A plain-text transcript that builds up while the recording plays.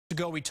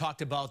ago, we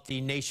talked about the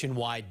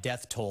nationwide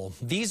death toll.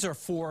 These are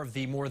four of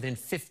the more than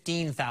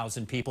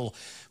 15,000 people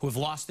who have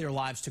lost their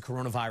lives to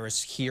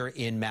coronavirus here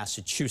in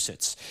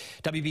Massachusetts.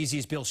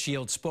 WBZ's Bill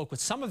Shields spoke with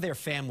some of their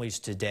families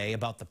today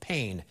about the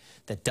pain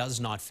that does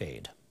not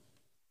fade.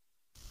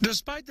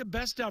 Despite the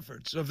best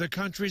efforts of the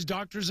country's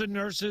doctors and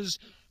nurses,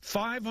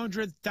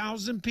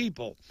 500,000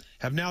 people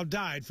have now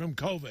died from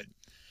COVID.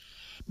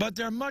 But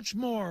they're much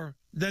more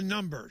than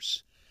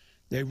numbers.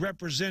 They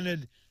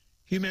represented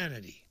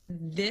humanity.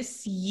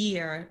 This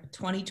year,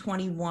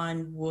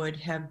 2021, would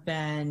have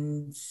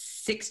been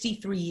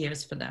 63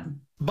 years for them.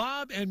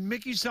 Bob and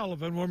Mickey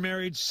Sullivan were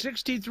married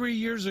 63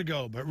 years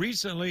ago, but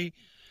recently,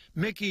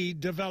 Mickey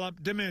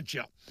developed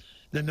dementia.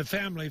 Then the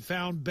family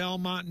found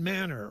Belmont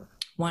Manor.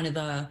 One of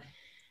the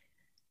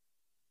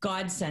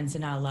godsends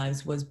in our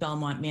lives was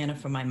Belmont Manor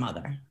for my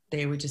mother.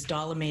 They were just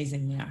all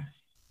amazing there.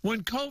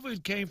 When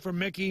COVID came for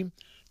Mickey,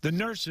 the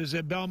nurses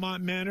at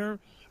Belmont Manor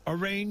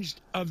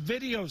arranged a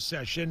video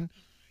session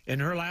in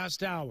her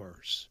last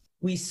hours.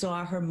 We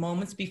saw her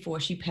moments before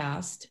she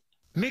passed.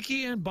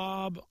 Mickey and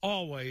Bob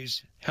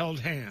always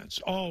held hands,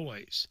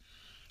 always.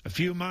 A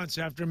few months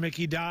after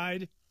Mickey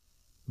died,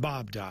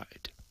 Bob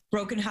died.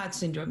 Broken heart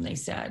syndrome, they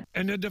said.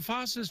 And the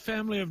DeFosses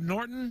family of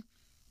Norton,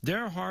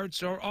 their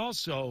hearts are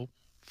also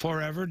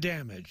forever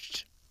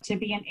damaged. To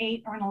be an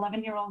 8 or an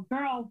 11-year-old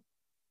girl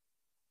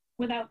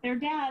without their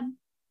dad.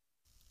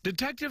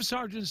 Detective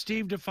Sergeant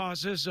Steve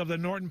DeFosses of the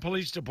Norton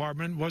Police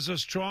Department was a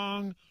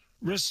strong,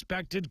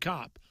 respected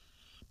cop,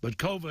 but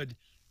COVID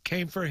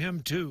came for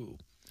him too.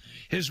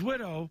 His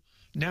widow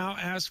now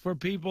asks for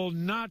people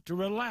not to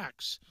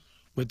relax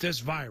with this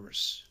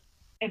virus.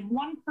 If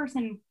one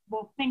person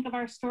will think of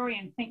our story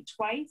and think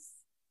twice,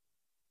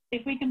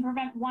 if we can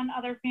prevent one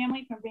other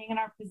family from being in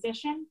our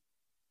position,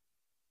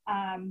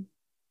 then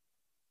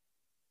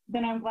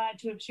I'm glad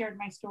to have shared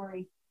my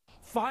story.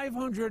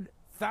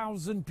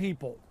 500,000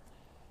 people.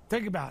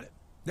 Think about it.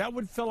 That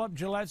would fill up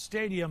Gillette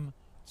Stadium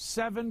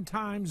 7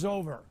 times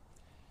over.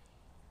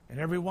 And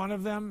every one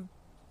of them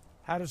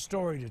had a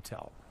story to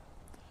tell.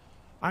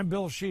 I'm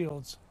Bill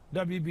Shields,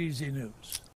 WBZ News.